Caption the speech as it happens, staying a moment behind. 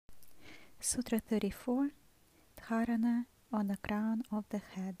Sutra 34, Dharana on the crown of the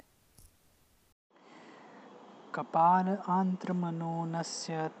head. Kapala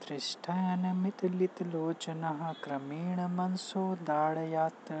antramano-nasya trishtana mitalitalochanaha kramena manso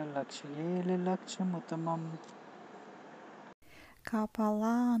dardayatra lakshayele lakshamutamam.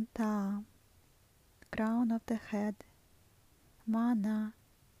 Kapalanta, crown of the head. Mana,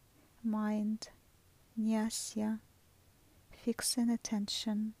 mind. Nyasya, fixing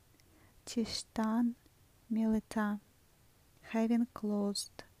attention. Tishtan, milita, having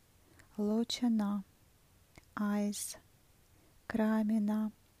closed. Lochana, eyes.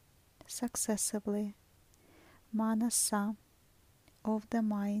 Kramina, successively. Manasa, of the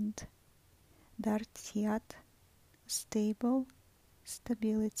mind. Dartyat, stable,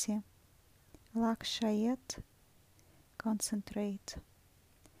 stability. Lakshayet, concentrate.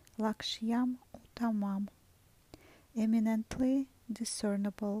 Lakshyam uttamam, eminently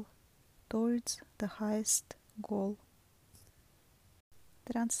discernible, towards the highest goal.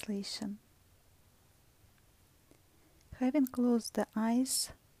 Translation. Having closed the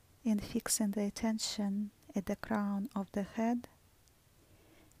eyes and fixing the attention at the crown of the head,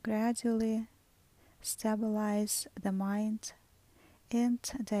 gradually stabilize the mind and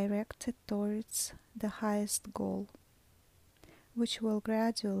direct it towards the highest goal, which will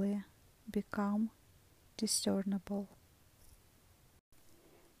gradually become discernible.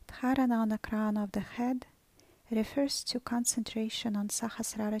 Dharana on the crown of the head refers to concentration on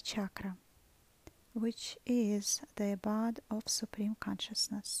Sahasrara chakra, which is the abode of Supreme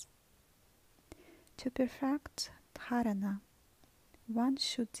Consciousness. To perfect dharana, one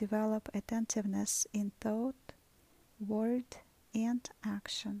should develop attentiveness in thought, word, and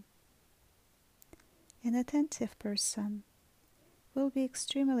action. An attentive person will be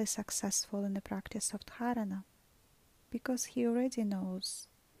extremely successful in the practice of dharana because he already knows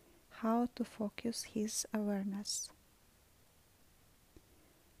how to focus his awareness.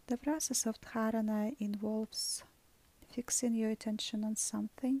 The process of dharana involves fixing your attention on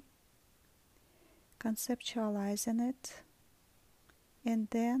something, conceptualizing it, and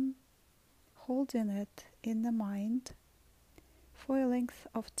then holding it in the mind for a length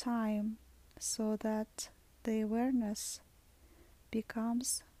of time so that the awareness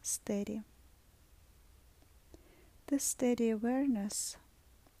becomes steady. This steady awareness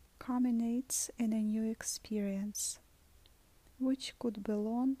culminates in a new experience, which could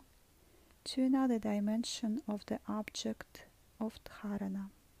belong to another dimension of the object of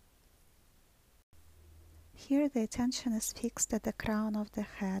dharana. Here the attention is fixed at the crown of the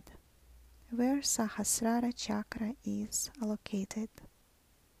head, where Sahasrara chakra is located.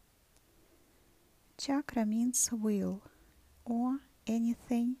 Chakra means wheel or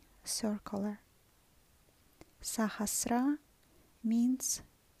anything circular. Sahasra means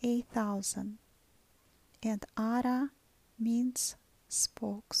 8,000 and Ara means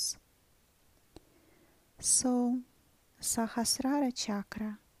spokes. So Sahasrara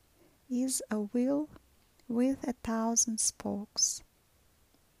chakra is a wheel with 1,000 spokes.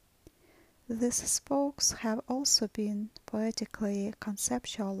 These spokes have also been poetically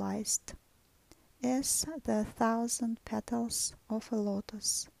conceptualized as the 1,000 petals of a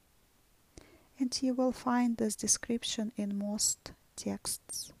lotus, and you will find this description in most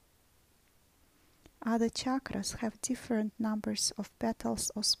texts. Other chakras have different numbers of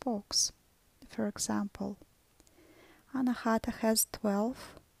petals or spokes. For example, Anahata has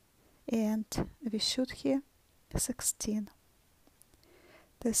 12 and Vishuddhi 16.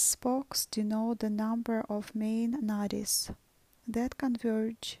 The spokes denote the number of main nadis that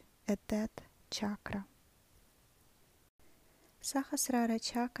converge at that chakra. Sahasrara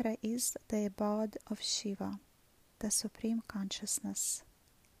chakra is the abode of Shiva, the Supreme Consciousness.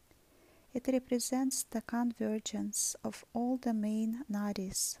 It represents the convergence of all the main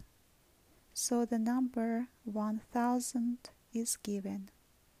nadis, so the number 1,000 is given.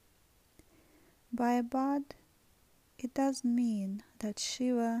 By abode, it doesn't mean that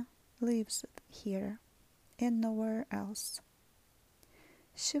Shiva lives here and nowhere else.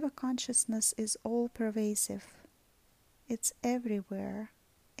 Shiva consciousness is all-pervasive. It's everywhere,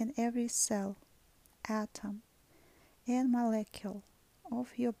 in every cell, atom, and molecule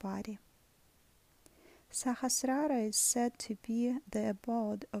of your body. Sahasrara is said to be the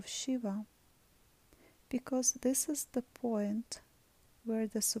abode of Shiva because this is the point where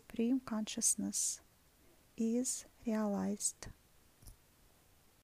the Supreme Consciousness is realized.